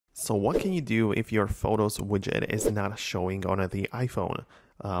So what can you do if your Photos widget is not showing on the iPhone?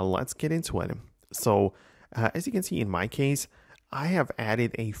 Let's get into it. So as you can see in my case, I have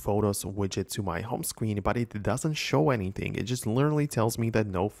added a Photos widget to my home screen, but it doesn't show anything. It just literally tells me that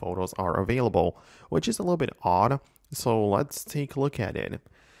no photos are available, which is a little bit odd. So let's take a look at it.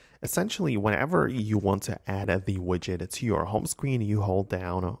 Essentially, whenever you want to add the widget to your home screen, you hold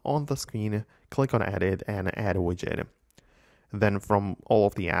down on the screen, click on Edit, and Add Widget. Then from all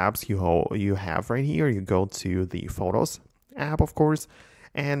of the apps you have right here, you go to the Photos app, of course,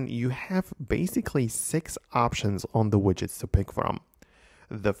 and you have basically 6 options on the widgets to pick from.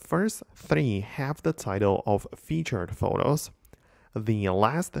 The first 3 have the title of Featured Photos. The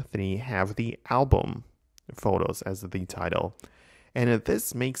last 3 have the Album Photos as the title. And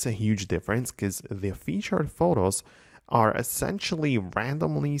this makes a huge difference because the featured photos are essentially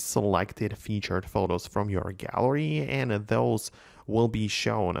randomly selected featured photos from your gallery, and those will be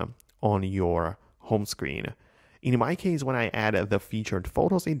shown on your home screen. In my case, when I add the featured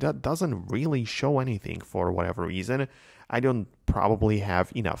photos, it doesn't really show anything for whatever reason. I don't probably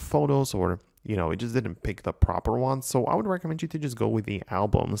have enough photos, or it just didn't pick the proper ones. So I would recommend you to just go with the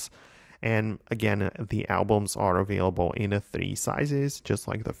albums. And again, the albums are available in 3 sizes, just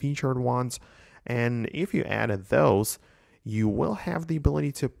like the featured ones. And if you add those, you will have the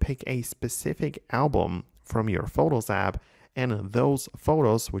ability to pick a specific album from your Photos app, and those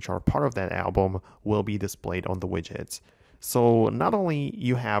photos, which are part of that album, will be displayed on the widgets. So not only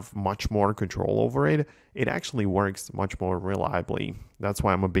you have much more control over it, it actually works much more reliably. That's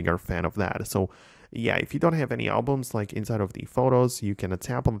why I'm a bigger fan of that. So yeah, if you don't have any albums like inside of the photos, you can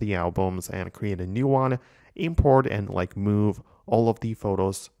tap on the albums and create a new one, import and move all of the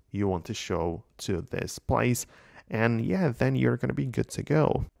photos you want to show to this place. And yeah, then you're going to be good to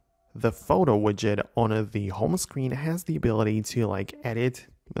go. The photo widget on the home screen has the ability to edit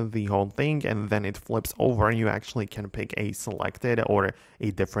the whole thing, and then it flips over and you actually can pick a selected or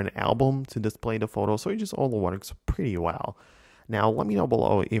a different album to display the photo. So it just all works pretty well. Now, let me know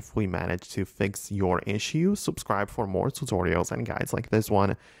below if we managed to fix your issue. Subscribe for more tutorials and guides like this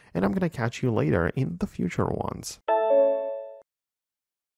one, and I'm going to catch you later in the future ones.